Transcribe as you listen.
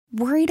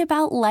Worried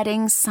about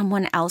letting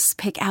someone else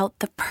pick out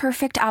the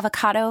perfect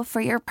avocado for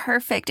your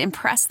perfect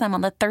impress them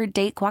on the third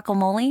date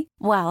guacamole?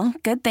 Well,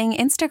 good thing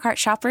Instacart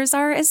shoppers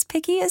are as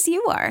picky as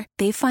you are.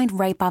 They find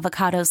ripe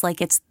avocados like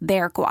it's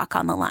their guac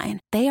on the line.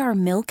 They are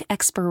milk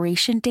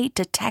expiration date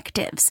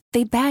detectives.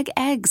 They bag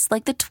eggs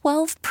like the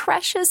 12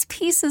 precious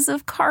pieces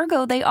of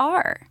cargo they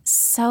are.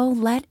 So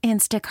let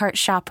Instacart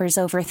shoppers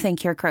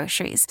overthink your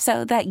groceries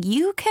so that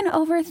you can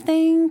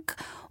overthink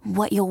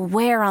what you'll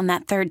wear on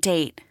that third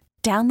date.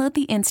 Download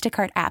the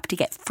Instacart app to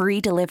get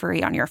free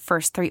delivery on your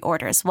first 3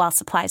 orders while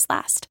supplies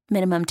last.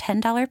 Minimum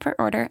 $10 per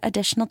order.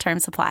 Additional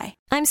terms apply.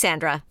 I'm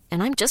Sandra,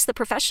 and I'm just the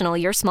professional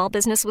your small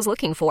business was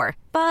looking for.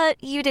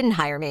 But you didn't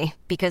hire me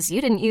because you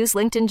didn't use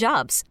LinkedIn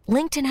Jobs.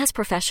 LinkedIn has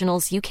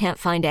professionals you can't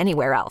find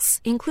anywhere else,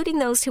 including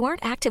those who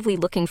aren't actively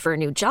looking for a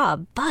new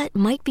job, but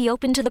might be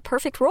open to the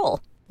perfect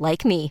role,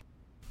 like me.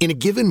 In a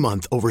given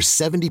month, over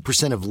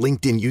 70% of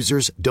LinkedIn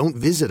users don't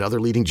visit other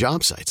leading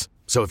job sites.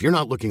 So if you're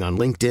not looking on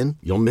LinkedIn,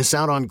 you'll miss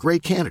out on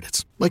great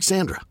candidates like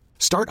Sandra.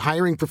 Start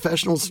hiring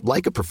professionals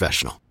like a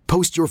professional.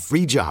 Post your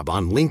free job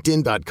on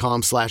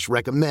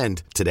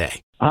linkedin.com/recommend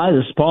today. Hi,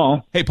 this is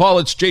Paul. Hey, Paul,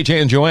 it's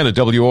JJ and Joanna,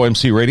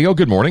 WOMC Radio.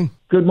 Good morning.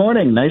 Good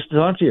morning. Nice to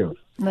talk to you.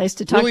 Nice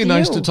to talk to you. Really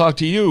nice to talk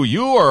to you.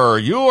 You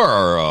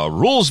are a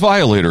rules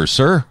violator,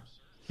 sir.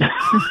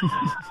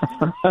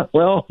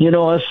 Well, you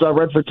know us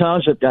Redford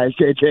Township guys,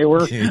 JJ,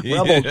 we're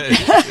rebels.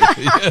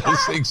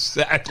 Yes,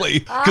 exactly.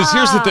 Because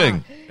here's the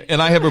thing,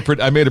 and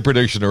I made a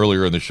prediction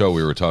earlier in the show.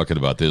 We were talking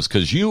about this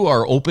because you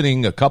are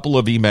opening a couple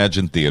of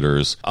Imagine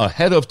theaters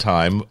ahead of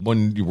time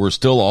when you were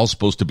still all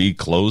supposed to be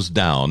closed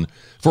down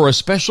for a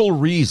special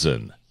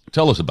reason.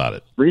 Tell us about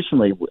it.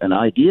 Recently, an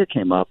idea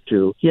came up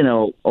to,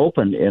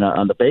 open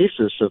on the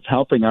basis of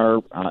helping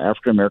our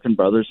African-American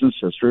brothers and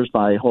sisters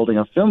by holding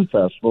a film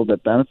festival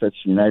that benefits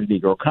the United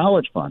Negro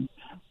College Fund.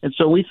 And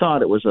so we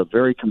thought it was a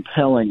very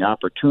compelling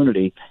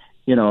opportunity,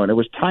 and it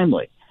was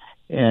timely.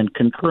 And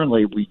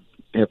concurrently, we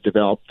have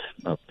developed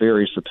a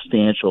very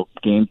substantial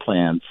game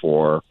plan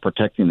for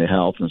protecting the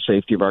health and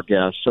safety of our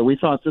guests. So we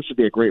thought this would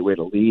be a great way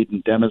to lead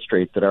and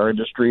demonstrate that our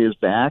industry is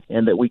back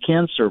and that we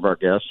can serve our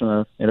guests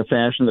in a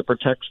fashion that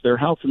protects their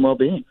health and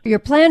well-being. Your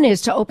plan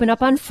is to open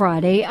up on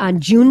Friday, on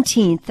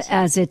Juneteenth,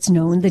 as it's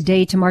known, the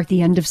day to mark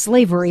the end of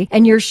slavery.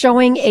 And you're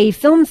showing a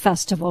film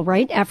festival,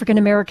 right?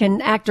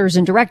 African-American actors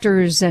and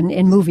directors and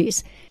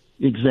movies.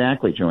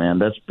 Exactly, Joanne.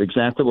 That's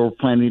exactly what we're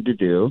planning to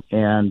do,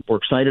 and we're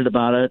excited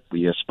about it.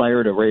 We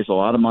aspire to raise a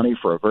lot of money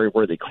for a very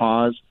worthy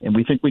cause, and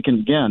we think we can,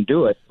 again,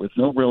 do it with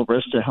no real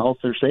risk to health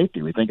or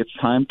safety. We think it's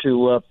time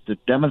to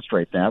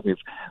demonstrate that. We've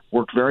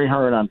worked very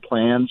hard on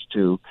plans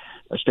to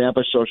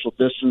establish social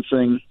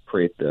distancing,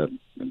 create the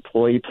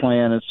employee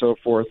plan and so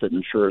forth that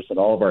ensures that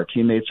all of our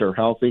teammates are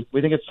healthy.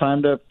 We think it's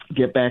time to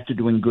get back to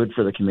doing good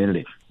for the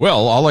community.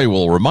 Well, all I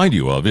will remind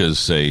you of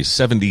is a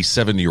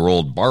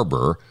 77-year-old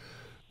barber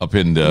up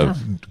in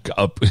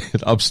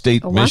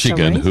upstate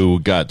Michigan, right? who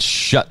got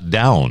shut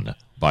down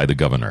by the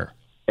governor.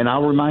 And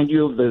I'll remind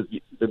you of the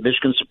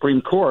Michigan Supreme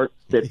Court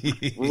that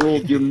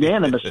ruled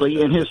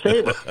unanimously in his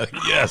favor.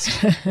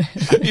 Yes,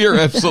 you're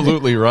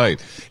absolutely right.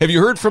 Have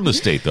you heard from the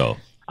state, though?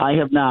 I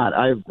have not.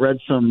 I've read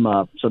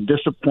some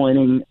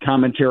disappointing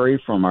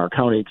commentary from our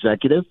county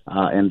executive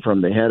and from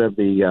the head of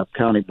the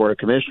county board of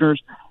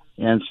commissioners,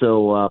 and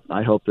so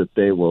I hope that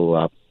they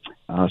will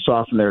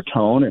soften their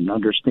tone and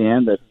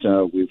understand that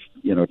we've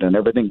done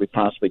everything we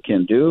possibly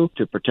can do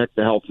to protect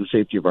the health and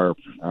safety of our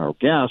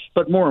guests,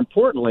 but more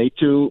importantly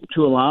to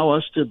allow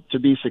us to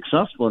be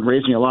successful in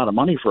raising a lot of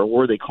money for a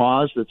worthy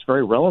cause that's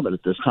very relevant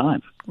at this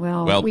time.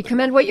 Well, we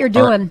commend what you're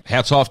doing.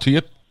 Hats off to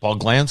you, Paul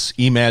Glantz,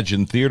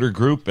 Imagine Theater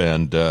Group,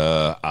 and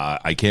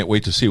I can't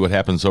wait to see what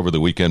happens over the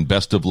weekend.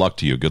 Best of luck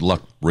to you. Good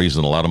luck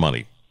raising a lot of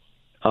money.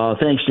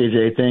 Thanks,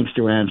 JJ. Thanks,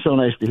 Joanne. So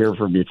nice to hear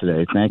from you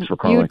today. Thanks for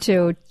calling. You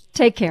too.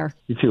 Take care.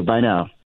 You too. Bye now.